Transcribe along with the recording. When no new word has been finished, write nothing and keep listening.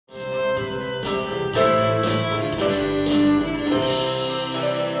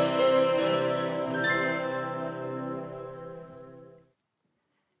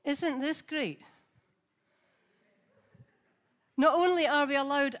Isn't this great? Not only are we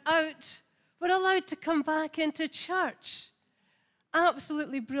allowed out, we're allowed to come back into church.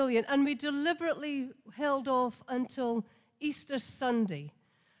 Absolutely brilliant. And we deliberately held off until Easter Sunday.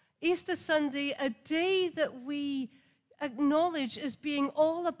 Easter Sunday, a day that we acknowledge as being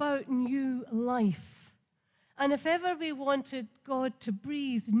all about new life. And if ever we wanted God to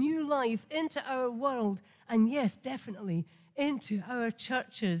breathe new life into our world, and yes, definitely into our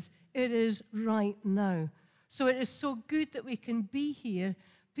churches, it is right now. So it is so good that we can be here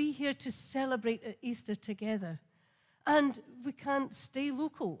to celebrate at Easter together. And we can't stay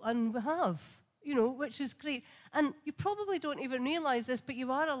local, and we have, which is great. And you probably don't even realize this, but you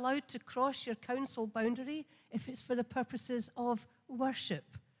are allowed to cross your council boundary if it's for the purposes of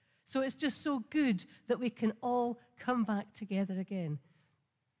worship. So it's just so good that we can all come back together again.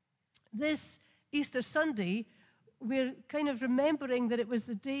 This Easter Sunday, we're kind of remembering that it was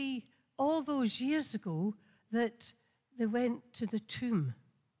the day all those years ago that they went to the tomb,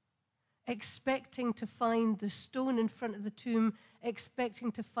 expecting to find the stone in front of the tomb,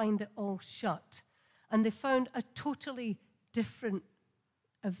 expecting to find it all shut. And they found a totally different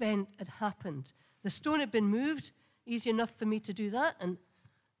event had happened. The stone had been moved, easy enough for me to do that and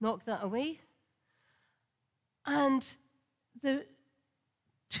knock that away. And the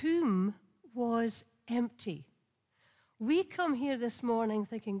tomb was empty. We come here this morning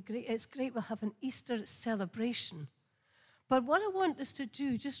thinking, great, it's great we'll have an Easter celebration. But what I want us to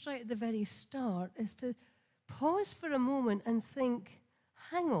do, just right at the very start, is to pause for a moment and think,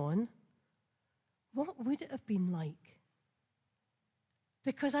 hang on, what would it have been like?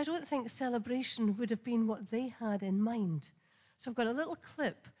 Because I don't think celebration would have been what they had in mind. So I've got a little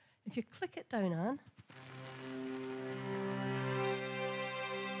clip. If you click it down, Anne.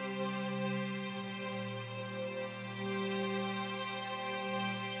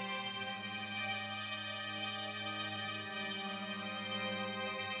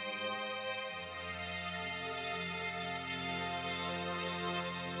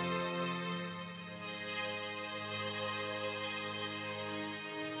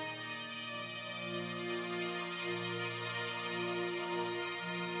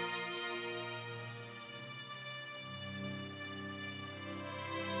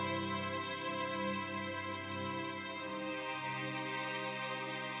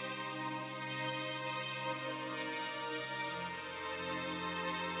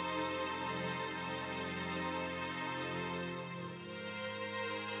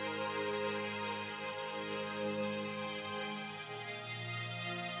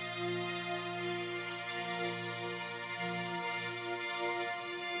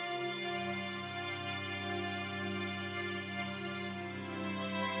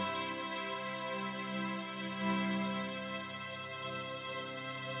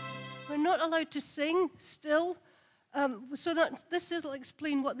 We're not allowed to sing still, so that this will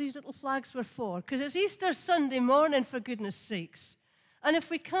explain what these little flags were for, because it's Easter Sunday morning, for goodness sakes. And if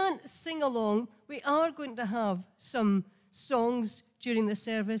we can't sing along, we are going to have some songs during the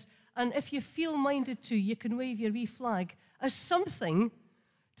service, and if you feel minded to, you can wave your wee flag as something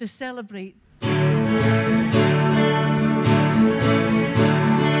to celebrate.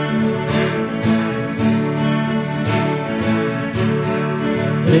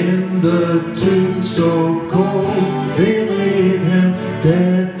 In the tomb so cold, they laid him,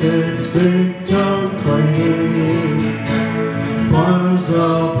 death its victim claimed. Bars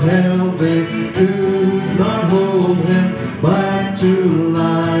of hell, they could not hold him, back to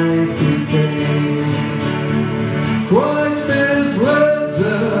life he came. Christ is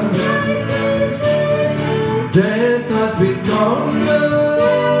risen, death has become good.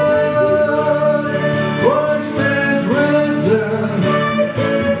 Christ is risen,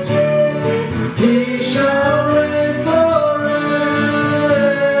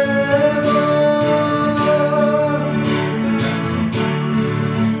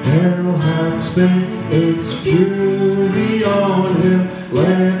 spent its fury on him,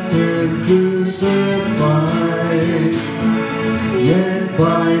 left him crucified. Yet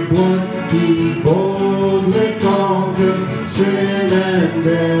by blood he boldly conquered sin and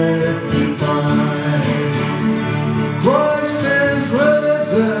death defied. Christ is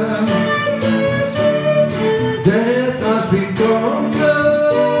risen, death has become good.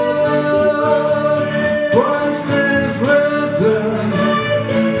 Christ is risen,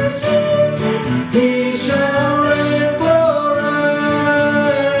 he shall reign forever.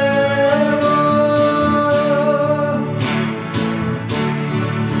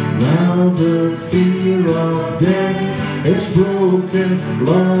 Now the fear of death is broken,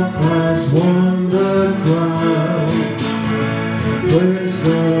 love has won the crown.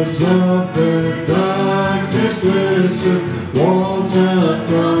 Prisoners shall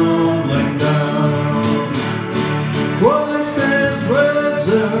tumbling down. Christ is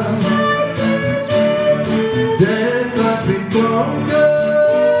risen, death has been conquered.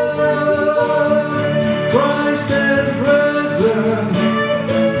 Christ is risen,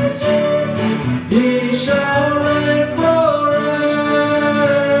 he shall reign forever.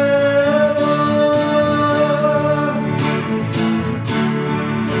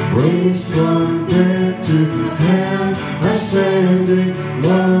 Raised from death to heaven, ascending,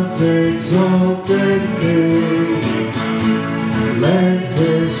 God's exalted King. Let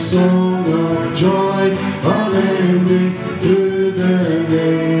his song of joy unending through the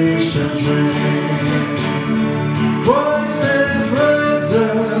nations ring. Christ is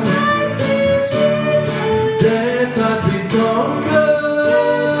risen, death has been conquered.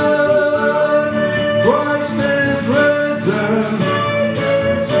 Christ is risen,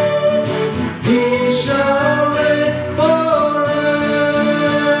 he shall reign forever.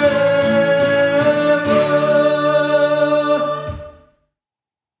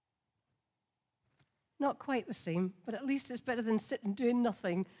 Not quite the same, but at least it's better than sitting doing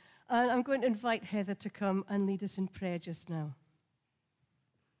nothing. And I'm going to invite Heather to come and lead us in prayer just now.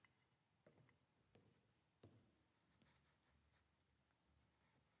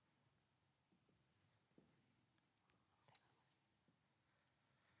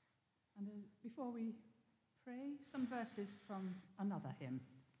 And before we pray, some verses from another hymn.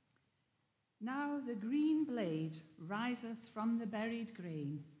 Now the green blade riseth from the buried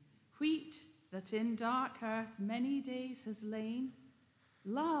grain, wheat that in dark earth many days has lain.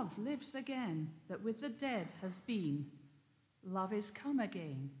 Love lives again that with the dead has been. Love is come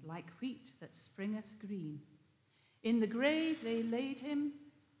again like wheat that springeth green. In the grave they laid him,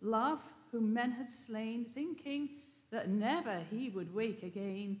 love whom men had slain, thinking that never he would wake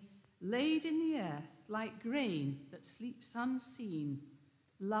again. Laid in the earth like grain that sleeps unseen.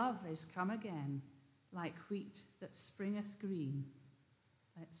 Love is come again like wheat that springeth green.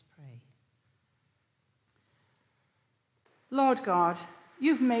 Let's pray. Lord God,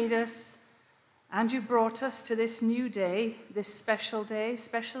 you've made us and you brought us to this new day, special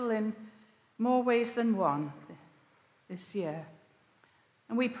in more ways than one this year.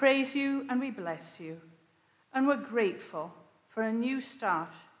 And we praise you and we bless you. And we're grateful for a new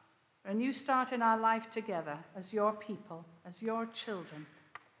start in our life together as your people, as your children.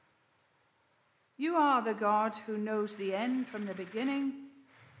 You are the God who knows the end from the beginning.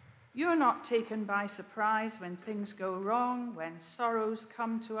 You're not taken by surprise when things go wrong, when sorrows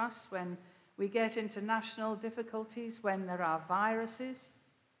come to us, when we get into national difficulties, when there are viruses.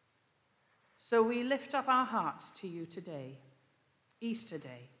 So we lift up our hearts to you today, Easter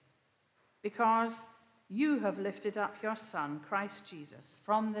Day, because you have lifted up your Son, Christ Jesus,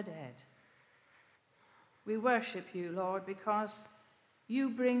 from the dead. We worship you, Lord, because you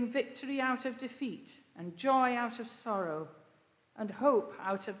bring victory out of defeat and joy out of sorrow and hope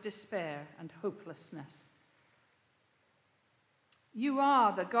out of despair and hopelessness. You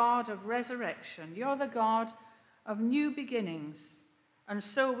are the God of resurrection. You're the God of new beginnings. And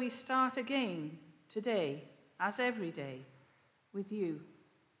so we start again today, as every day, with you.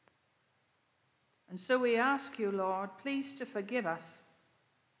 And so we ask you, Lord, please to forgive us.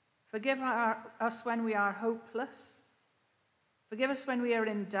 Forgive us when we are hopeless. Forgive us when we are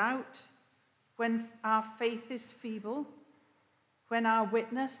in doubt, when our faith is feeble, when our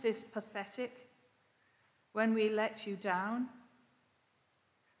witness is pathetic, when we let you down.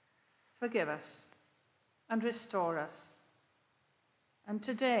 Forgive us and restore us. And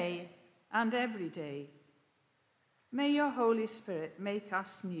today and every day, may your Holy Spirit make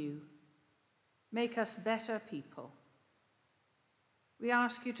us new, make us better people. We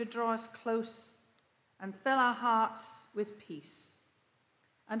ask you to draw us close and fill our hearts with peace,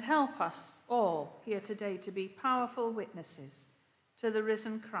 and help us all here today to be powerful witnesses to the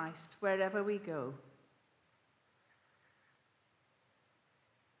risen Christ wherever we go.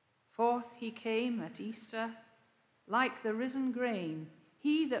 Forth he came at Easter, like the risen grain,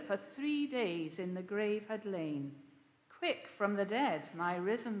 he that for 3 days in the grave had lain. Quick from the dead, my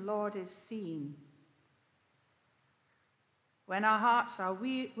risen Lord is seen. When our hearts are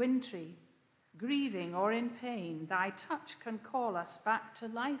wintry, grieving or in pain, thy touch can call us back to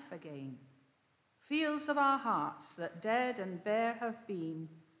life again. Fields of our hearts that dead and bare have been,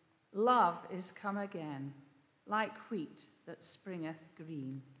 love is come again, like wheat that springeth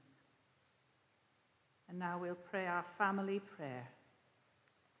green. And now we'll pray our family prayer.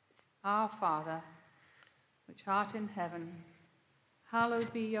 Our Father, which art in heaven,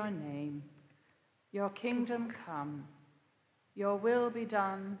 hallowed be your name. Your kingdom come, your will be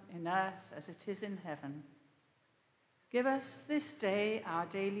done in earth as it is in heaven. Give us this day our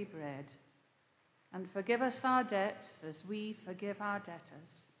daily bread, and forgive us our debts as we forgive our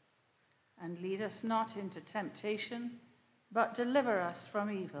debtors. And lead us not into temptation, but deliver us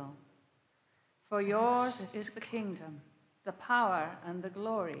from evil. For yours is the kingdom, the power, and the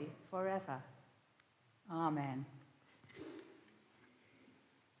glory forever. Amen.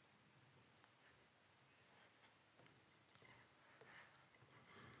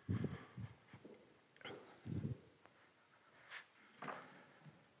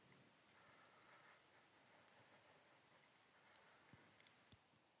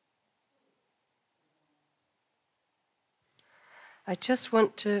 I just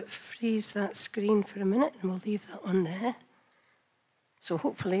want to freeze that screen for a minute, and we'll leave that on there. So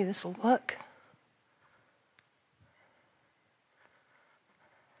hopefully this will work.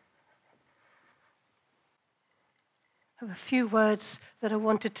 I have a few words that I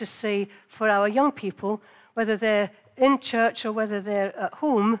wanted to say for our young people, whether they're in church or whether they're at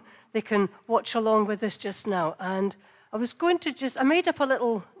home, they can watch along with us just now. And I was going to I made up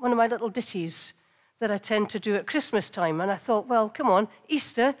one of my little ditties that I tend to do at Christmas time. And I thought, well, come on,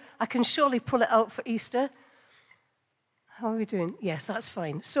 Easter, I can surely pull it out for Easter. How are we doing? Yes, that's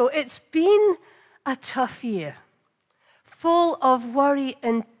fine. So it's been a tough year, full of worry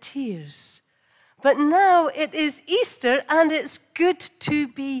and tears. But now it is Easter, and it's good to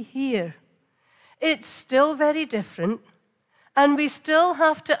be here. It's still very different, and we still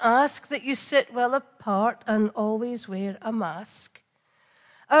have to ask that you sit well apart and always wear a mask.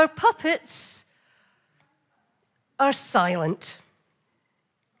 Our puppets are silent.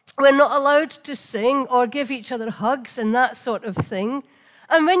 We're not allowed to sing or give each other hugs and that sort of thing.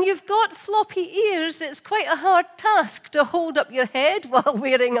 And when you've got floppy ears, it's quite a hard task to hold up your head while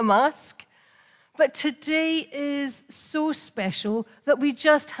wearing a mask. But today is so special that we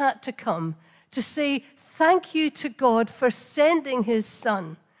just had to come to say thank you to God for sending his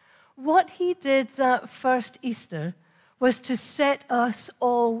Son. What he did that first Easter was to set us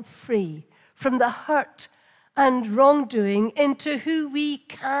all free from the hurt and wrongdoing into who we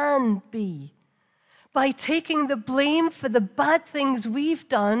can be. By taking the blame for the bad things we've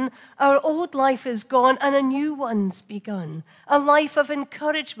done, our old life is gone and a new one's begun. A life of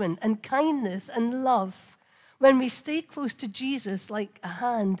encouragement and kindness and love when we stay close to Jesus like a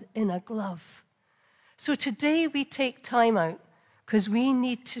hand in a glove. So today we take time out because we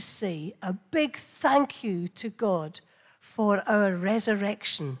need to say a big thank you to God for our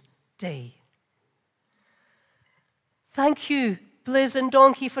Resurrection Day. Thank you, Bliz and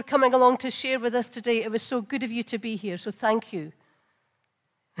Donkey, for coming along to share with us today. It was so good of you to be here, so thank you.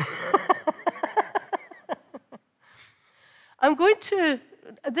 I'm going to,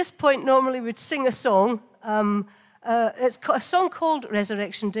 at this point, normally we'd sing a song. It's a song called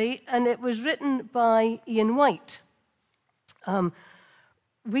Resurrection Day, and it was written by Ian White.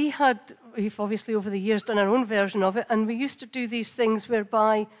 We've obviously over the years done our own version of it, and we used to do these things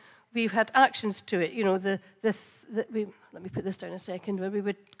whereby we had actions to it. You know, let me put this down a second, where we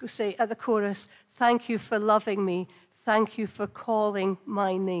would say at the chorus, thank you for loving me, thank you for calling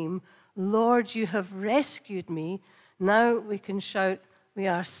my name. Lord, you have rescued me. Now we can shout, we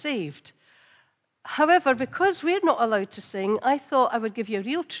are saved. However, because we're not allowed to sing, I thought I would give you a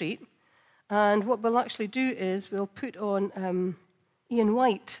real treat. And what we'll actually do is we'll put on Ian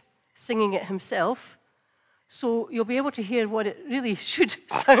White singing it himself. So you'll be able to hear what it really should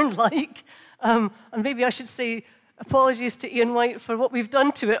sound like. And maybe I should say apologies to Ian White for what we've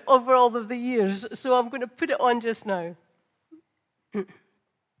done to it over all of the years. So I'm going to put it on just now.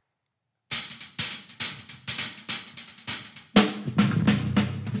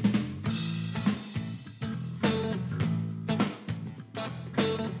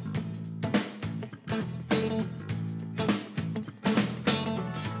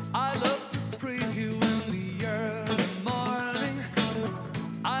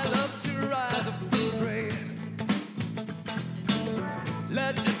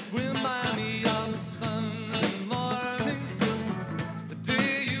 Let it remind me of the Sunday morning, the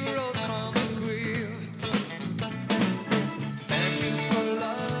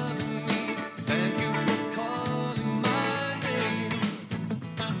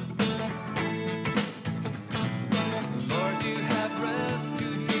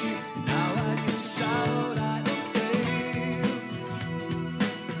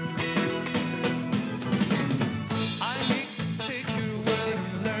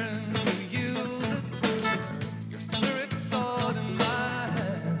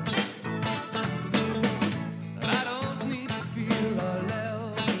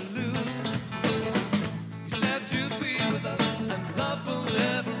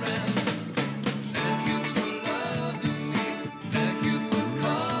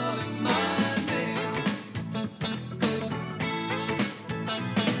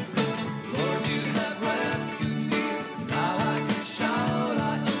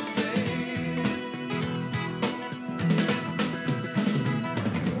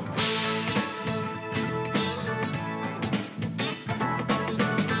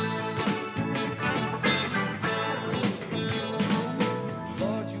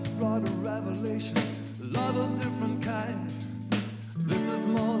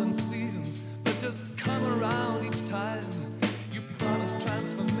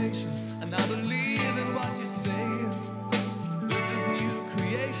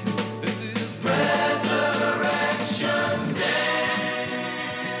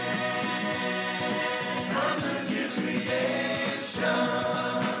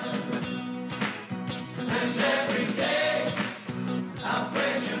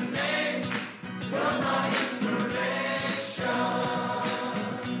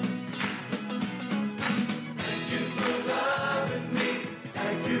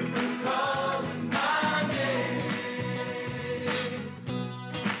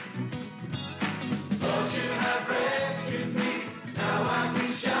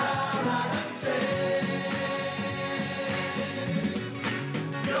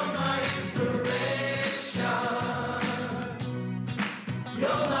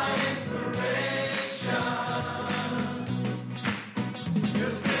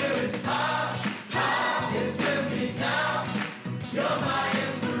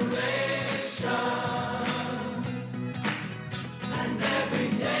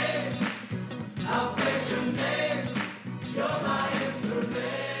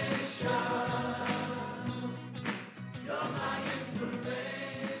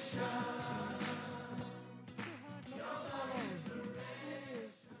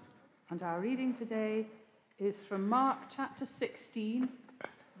and our reading today is from Mark chapter 16,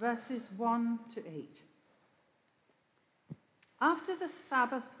 verses 1 to 8. After the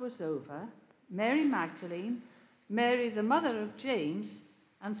Sabbath was over, Mary Magdalene, Mary the mother of James,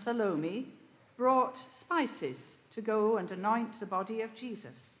 and Salome brought spices to go and anoint the body of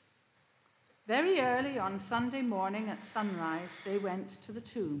Jesus. Very early on Sunday morning at sunrise, they went to the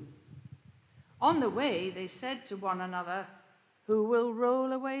tomb. On the way, they said to one another, "Who will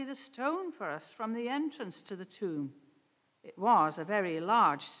roll away the stone for us from the entrance to the tomb?" It was a very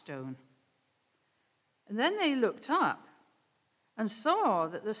large stone. And then they looked up and saw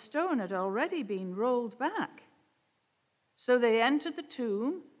that the stone had already been rolled back. So they entered the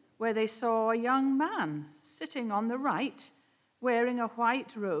tomb, where they saw a young man sitting on the right, wearing a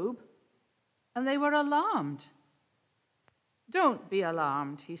white robe, and they were alarmed. "Don't be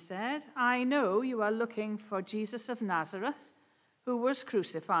alarmed," he said. "I know you are looking for Jesus of Nazareth, who was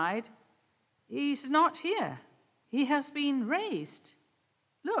crucified. He's not here. He has been raised.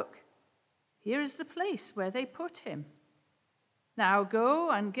 Look, here is the place where they put him. Now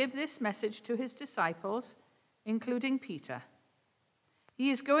go and give this message to his disciples, including Peter. He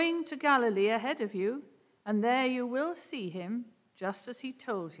is going to Galilee ahead of you, and there you will see him, just as he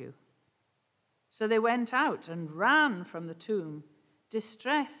told you." So they went out and ran from the tomb,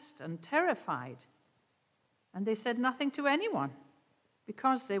 distressed and terrified. And they said nothing to anyone,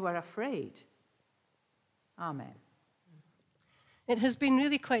 because they were afraid. Amen. It has been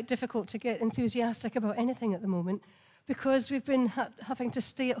really quite difficult to get enthusiastic about anything at the moment because we've been having to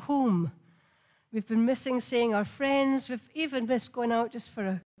stay at home. We've been missing seeing our friends. We've even missed going out just for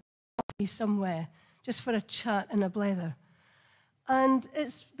a coffee somewhere, just for a chat and a blether. And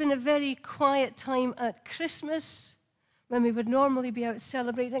it's been a very quiet time at Christmas when we would normally be out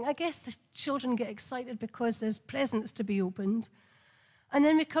celebrating. I guess the children get excited because there's presents to be opened. And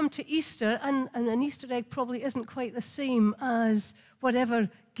then we come to Easter, and an Easter egg probably isn't quite the same as whatever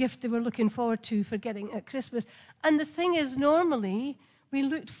gift they were looking forward to for getting at Christmas. And the thing is, normally, we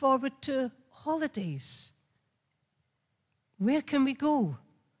looked forward to holidays. Where can we go?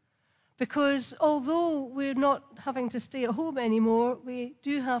 Because although we're not having to stay at home anymore, we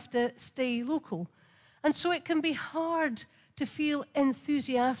do have to stay local. And so it can be hard to feel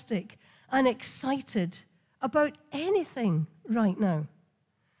enthusiastic and excited about anything right now.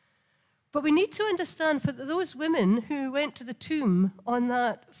 But we need to understand for those women who went to the tomb on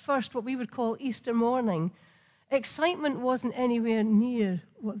that first, what we would call Easter morning, excitement wasn't anywhere near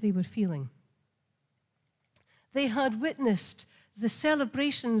what they were feeling. They had witnessed the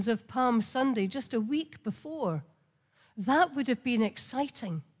celebrations of Palm Sunday just a week before. That would have been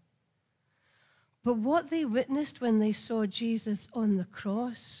exciting. But what they witnessed when they saw Jesus on the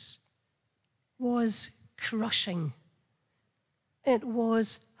cross was crushing. It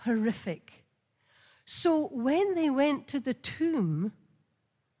was horrific. So when they went to the tomb,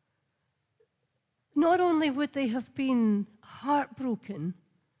 not only would they have been heartbroken,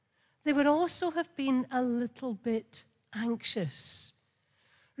 they would also have been a little bit anxious.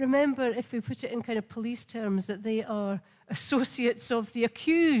 Remember, if we put it in kind of police terms, that they are associates of the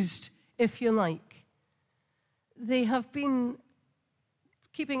accused, if you like. They have been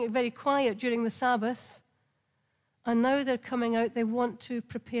keeping it very quiet during the Sabbath, and now they're coming out, they want to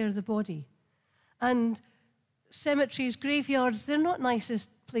prepare the body. And cemeteries, graveyards, they're not nicest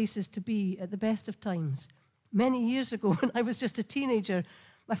places to be at the best of times. Many years ago, when I was just a teenager,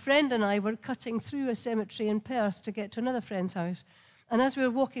 my friend and I were cutting through a cemetery in Perth to get to another friend's house. And as we were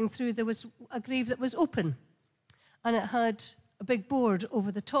walking through, there was a grave that was open. And it had a big board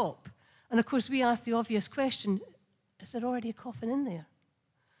over the top. And of course, we asked the obvious question, is there already a coffin in there?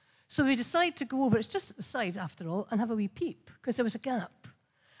 So we decided to go over, it's just at the side after all, and have a wee peep, because there was a gap.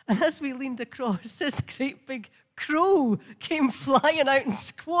 And as we leaned across, this great big crow came flying out and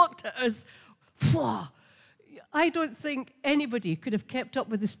squawked at us. Whoa. I don't think anybody could have kept up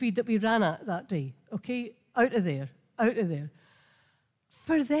with the speed that we ran at that day, okay? Out of there, out of there.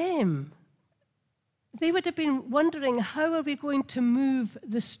 For them, they would have been wondering, how are we going to move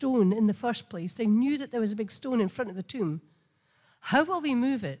the stone in the first place? They knew that there was a big stone in front of the tomb. How will we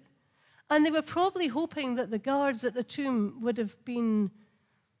move it? And they were probably hoping that the guards at the tomb would have been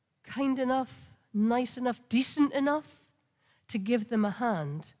kind enough, nice enough, decent enough to give them a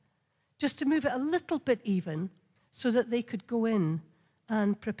hand, just to move it a little bit even, so that they could go in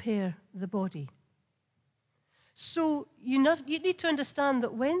and prepare the body. So you need to understand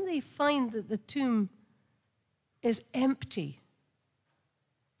that when they find that the tomb is empty,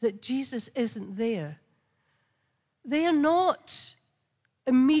 that Jesus isn't there, they are not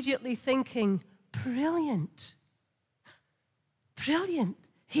immediately thinking, brilliant, brilliant,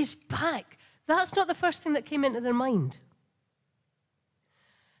 He's back. That's not the first thing that came into their mind.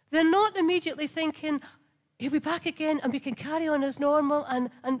 They're not immediately thinking, he'll be back again and we can carry on as normal.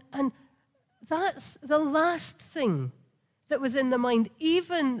 And that's the last thing that was in their mind,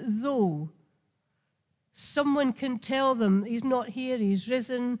 even though someone can tell them he's not here, he's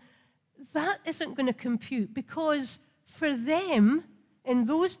risen. That isn't going to compute, because for them in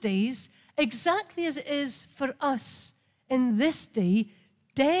those days, exactly as it is for us in this day,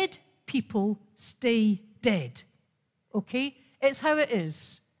 dead people stay dead. Okay? It's how it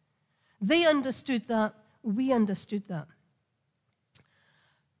is. They understood that. We understood that.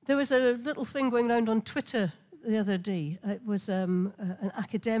 There was a little thing going around on Twitter the other day. It was an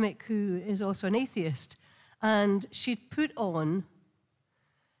academic who is also an atheist, and she'd put on,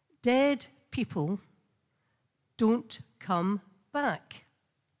 dead people don't come back.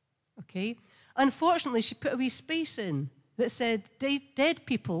 Okay? Unfortunately, she put a wee space in that said, dead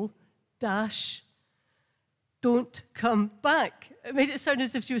people dash don't come back. It made it sound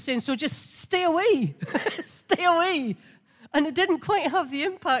as if she was saying, so just stay away, stay away. And it didn't quite have the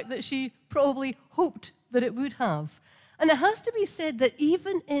impact that she probably hoped that it would have. And it has to be said that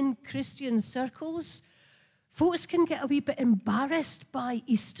even in Christian circles, folks can get a wee bit embarrassed by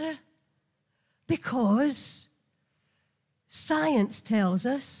Easter, because science tells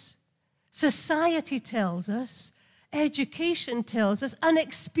us, society tells us, education tells us, and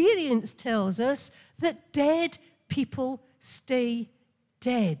experience tells us that dead people stay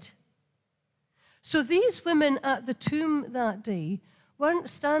dead. So these women at the tomb that day weren't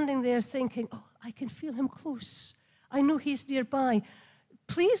standing there thinking, oh, I can feel him close. I know he's nearby.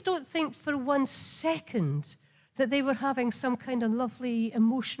 Please don't think for 1 second that they were having some kind of lovely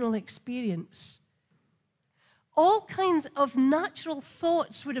emotional experience. All kinds of natural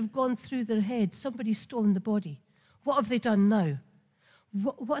thoughts would have gone through their heads. Somebody's stolen the body. What have they done now?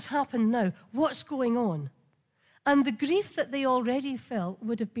 What's happened now? What's going on? And the grief that they already felt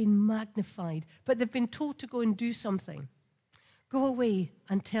would have been magnified, but they've been told to go and do something. Go away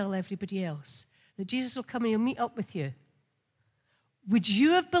and tell everybody else that Jesus will come and he'll meet up with you. Would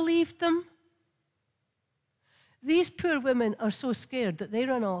you have believed them? These poor women are so scared that they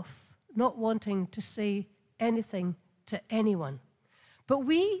run off, not wanting to say anything to anyone. But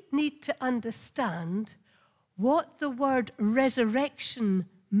we need to understand what the word resurrection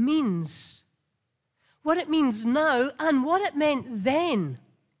means, what it means now, and what it meant then.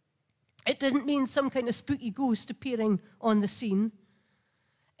 It didn't mean some kind of spooky ghost appearing on the scene.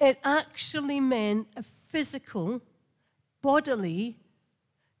 It actually meant a physical, bodily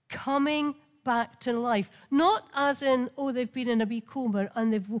coming back to life. Not as in, oh, they've been in a wee coma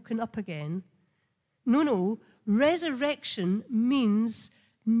and they've woken up again. No. Resurrection means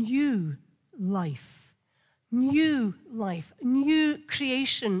new life. New life, new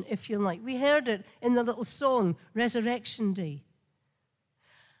creation, if you like. We heard it in the little song, Resurrection Day.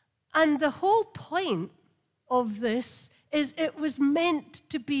 And the whole point of this is it was meant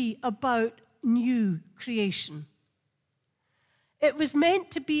to be about new creation. It was meant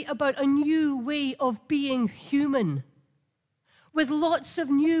to be about a new way of being human, with lots of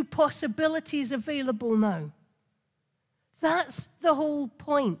new possibilities available now. That's the whole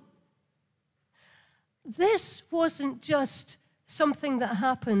point. This wasn't just something that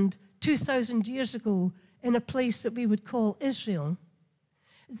happened 2,000 years ago in a place that we would call Israel.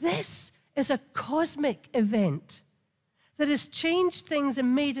 This is a cosmic event that has changed things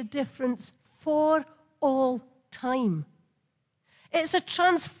and made a difference for all time. It's a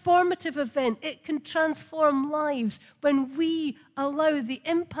transformative event. It can transform lives when we allow the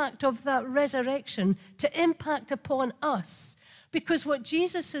impact of that resurrection to impact upon us. Because what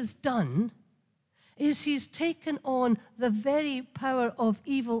Jesus has done is he's taken on the very power of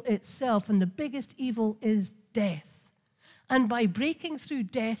evil itself, and the biggest evil is death. And by breaking through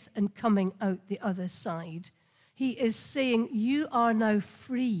death and coming out the other side, he is saying, you are now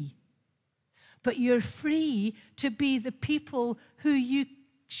free. But you're free to be the people who you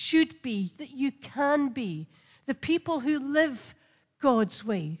should be, that you can be. The people who live God's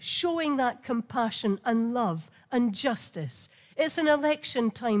way, showing that compassion and love and justice. It's an election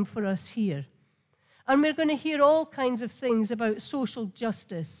time for us here. And we're going to hear all kinds of things about social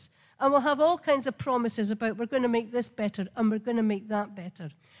justice. And we'll have all kinds of promises about we're going to make this better and we're going to make that better.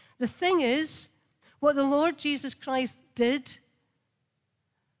 The thing is, what the Lord Jesus Christ did,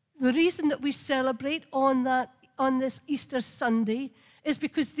 the reason that we celebrate on this Easter Sunday is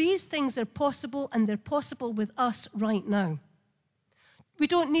because these things are possible, and they're possible with us right now. We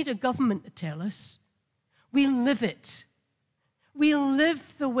don't need a government to tell us. We live it. We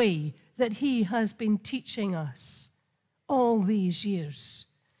live the way that he has been teaching us all these years.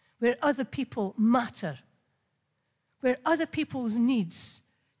 where other people matter, where other people's needs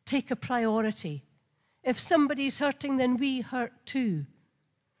take a priority. If somebody's hurting, then we hurt too.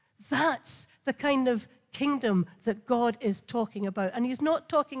 That's the kind of kingdom that God is talking about. And he's not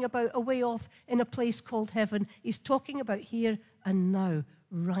talking about a way off in a place called heaven. He's talking about here and now,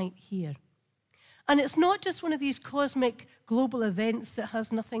 right here. And it's not just one of these cosmic global events that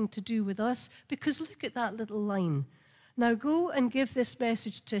has nothing to do with us, because look at that little line. Now go and give this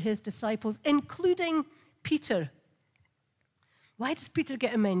message to his disciples, including Peter. Why does Peter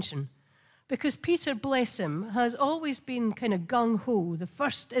get a mention? Because Peter, bless him, has always been kind of gung-ho, the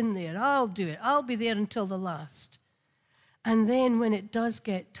first in there. I'll do it. I'll be there until the last. And then when it does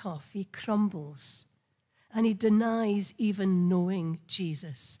get tough, he crumbles. And he denies even knowing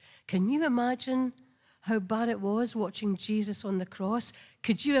Jesus. Can you imagine how bad it was watching Jesus on the cross?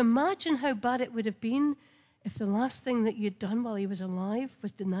 Could you imagine how bad it would have been if the last thing that you'd done while he was alive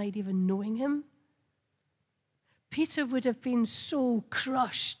was denied even knowing him? Peter would have been so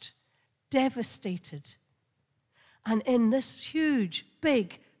crushed, devastated. And in this huge,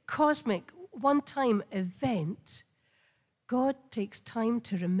 big, cosmic, one-time event, God takes time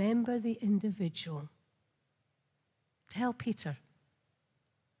to remember the individual. Tell Peter.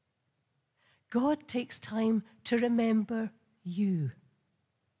 God takes time to remember you.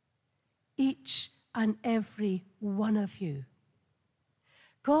 Each and every one of you.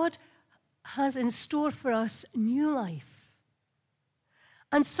 God has in store for us new life.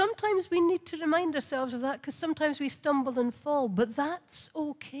 And sometimes we need to remind ourselves of that because sometimes we stumble and fall, but that's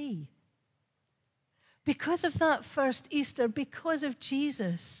okay. Because of that first Easter, because of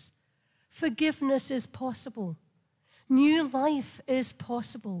Jesus, forgiveness is possible. New life is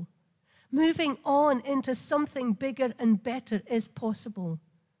possible. Moving on into something bigger and better is possible.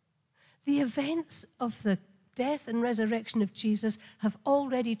 The events of the death and resurrection of Jesus have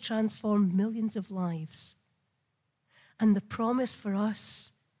already transformed millions of lives. And the promise for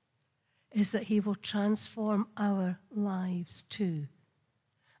us is that he will transform our lives too.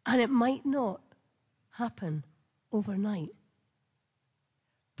 And it might not happen overnight,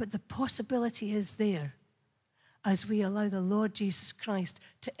 but the possibility is there as we allow the Lord Jesus Christ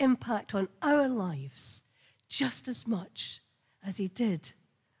to impact on our lives just as much as he did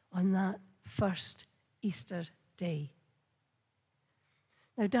on that first Easter day.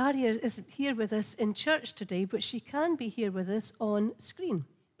 Now, Daria isn't here with us in church today, but she can be here with us on screen.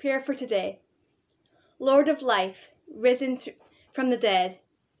 Prayer for today. Lord of life, risen from the dead,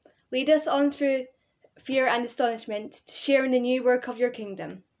 lead us on through fear and astonishment to share in the new work of your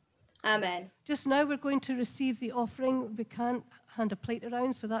kingdom. Amen. Just now we're going to receive the offering. We can't hand a plate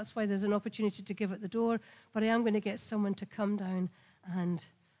around, so that's why there's an opportunity to give at the door. But I am going to get someone to come down and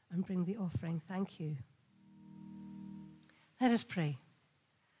bring the offering. Thank you. Let us pray.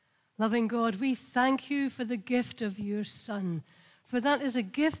 Loving God, we thank you for the gift of your Son, for that is a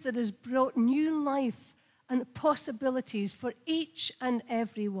gift that has brought new life and possibilities for each and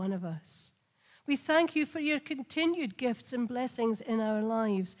every one of us. We thank you for your continued gifts and blessings in our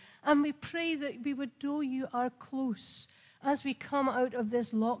lives, and we pray that we would know you are close as we come out of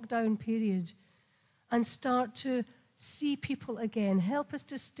this lockdown period and start to see people again. Help us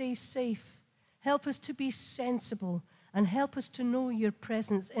to stay safe, help us to be sensible, and help us to know your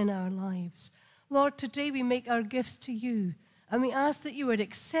presence in our lives. Lord, today we make our gifts to you, and we ask that you would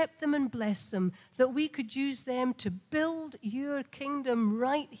accept them and bless them, that we could use them to build your kingdom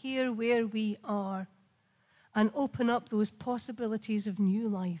right here where we are and open up those possibilities of new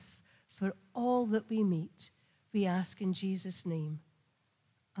life for all that we meet. We ask in Jesus' name.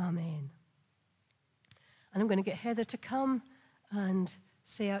 Amen. And I'm going to get Heather to come and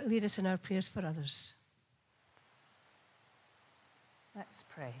lead us in our prayers for others. Let's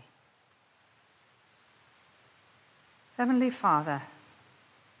pray. Heavenly Father,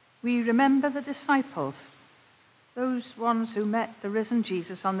 we remember the disciples, those ones who met the risen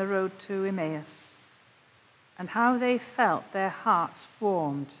Jesus on the road to Emmaus, and how they felt their hearts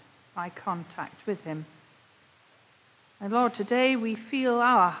warmed by contact with him. And Lord, today we feel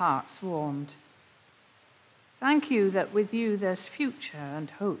our hearts warmed. Thank you that with you there's future and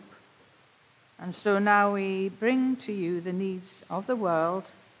hope. And so now we bring to you the needs of the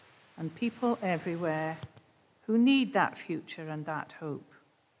world and people everywhere who need that future and that hope.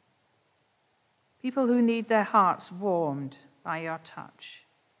 People who need their hearts warmed by your touch.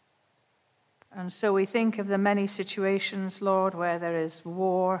 And so we think of the many situations, Lord, where there is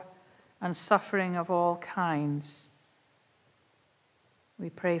war and suffering of all kinds.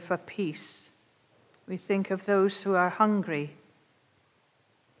 We pray for peace. We think of those who are hungry.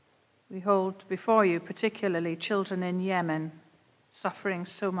 We hold before you particularly children in Yemen suffering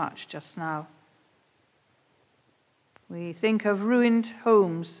so much just now. We think of ruined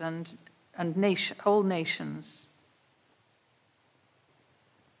homes and whole nations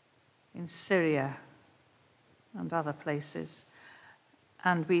in Syria and other places.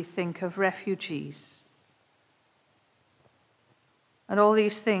 And we think of refugees. And all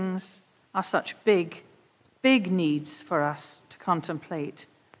these things are such big, big needs for us to contemplate.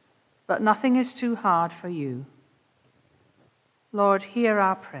 But nothing is too hard for you. Lord, hear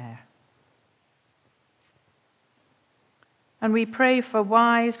our prayer. And we pray for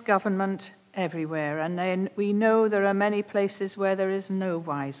wise government everywhere. And then we know there are many places where there is no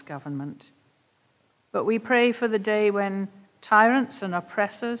wise government. But we pray for the day when tyrants and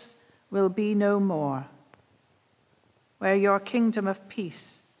oppressors will be no more, where your kingdom of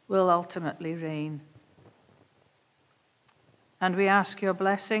peace will ultimately reign. And we ask your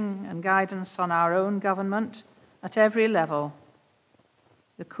blessing and guidance on our own government at every level,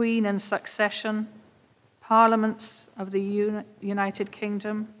 the Queen and succession, parliaments of the United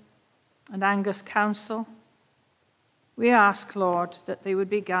Kingdom and Angus Council. We ask, Lord, that they would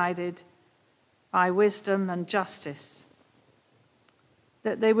be guided by wisdom and justice,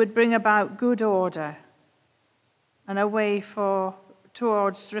 that they would bring about good order and a way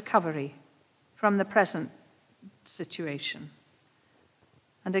towards recovery from the present situation.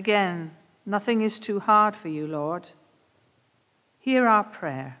 And again, nothing is too hard for you, Lord. Hear our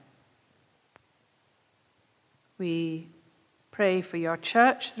prayer. We pray for your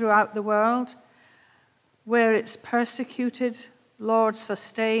church throughout the world. Where it's persecuted, Lord,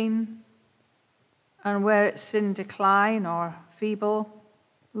 sustain. And where it's in decline or feeble,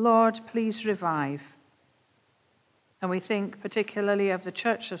 Lord, please revive. And we think particularly of the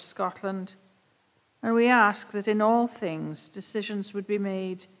Church of Scotland, and we ask that in all things decisions would be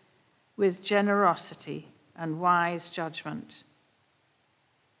made with generosity and wise judgment.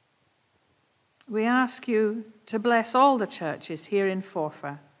 We ask you to bless all the churches here in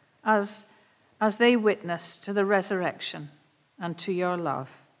Forfar as they witness to the resurrection and to your love.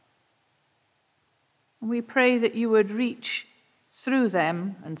 And we pray that you would reach through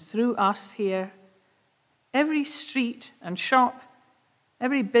them and through us here every street and shop,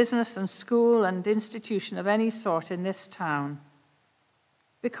 every business and school and institution of any sort in this town,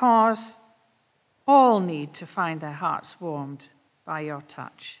 because all need to find their hearts warmed by your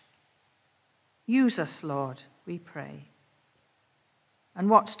touch. Use us, Lord, we pray. And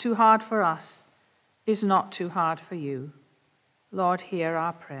what's too hard for us is not too hard for you. Lord, hear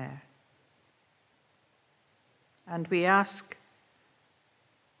our prayer. And we ask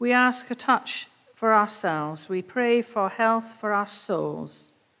a touch for ourselves. We pray for health for our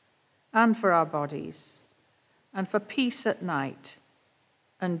souls and for our bodies, and for peace at night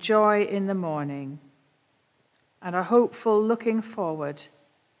and joy in the morning, and a hopeful looking forward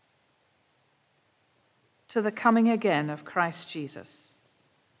to the coming again of Christ Jesus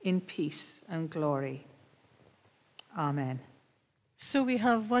in peace and glory. Amen. So we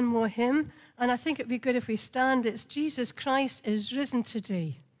have one more hymn, and I think it'd be good if we stand. It's Jesus Christ is risen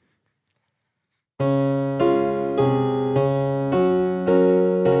today.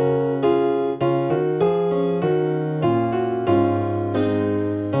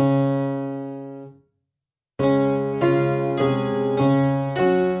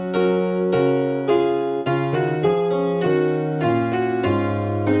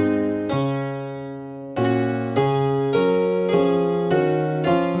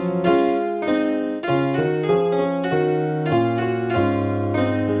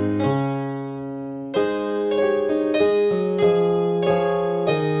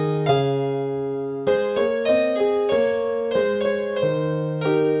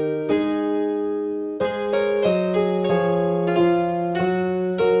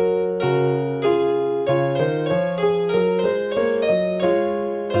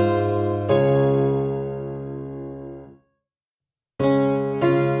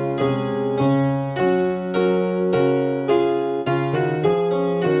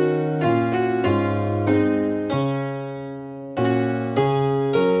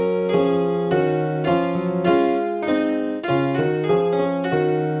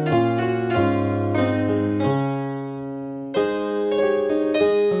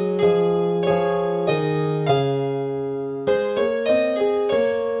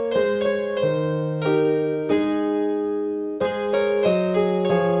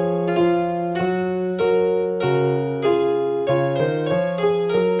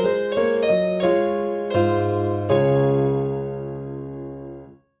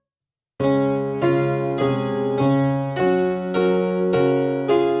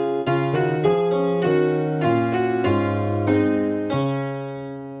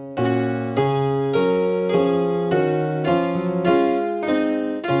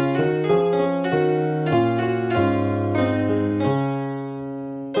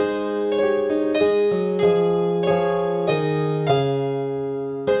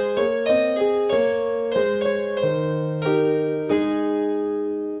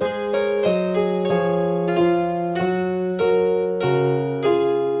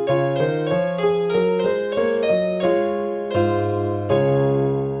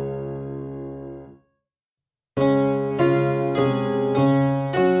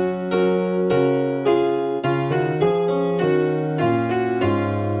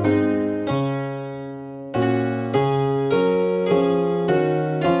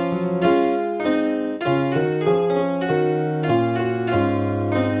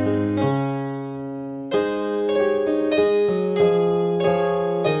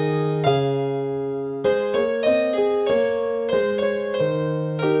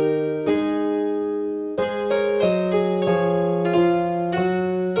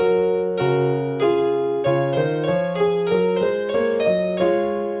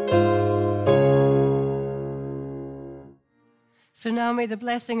 So now may the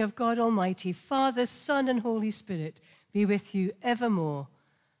blessing of God Almighty, Father, Son, and Holy Spirit be with you evermore.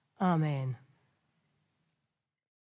 Amen.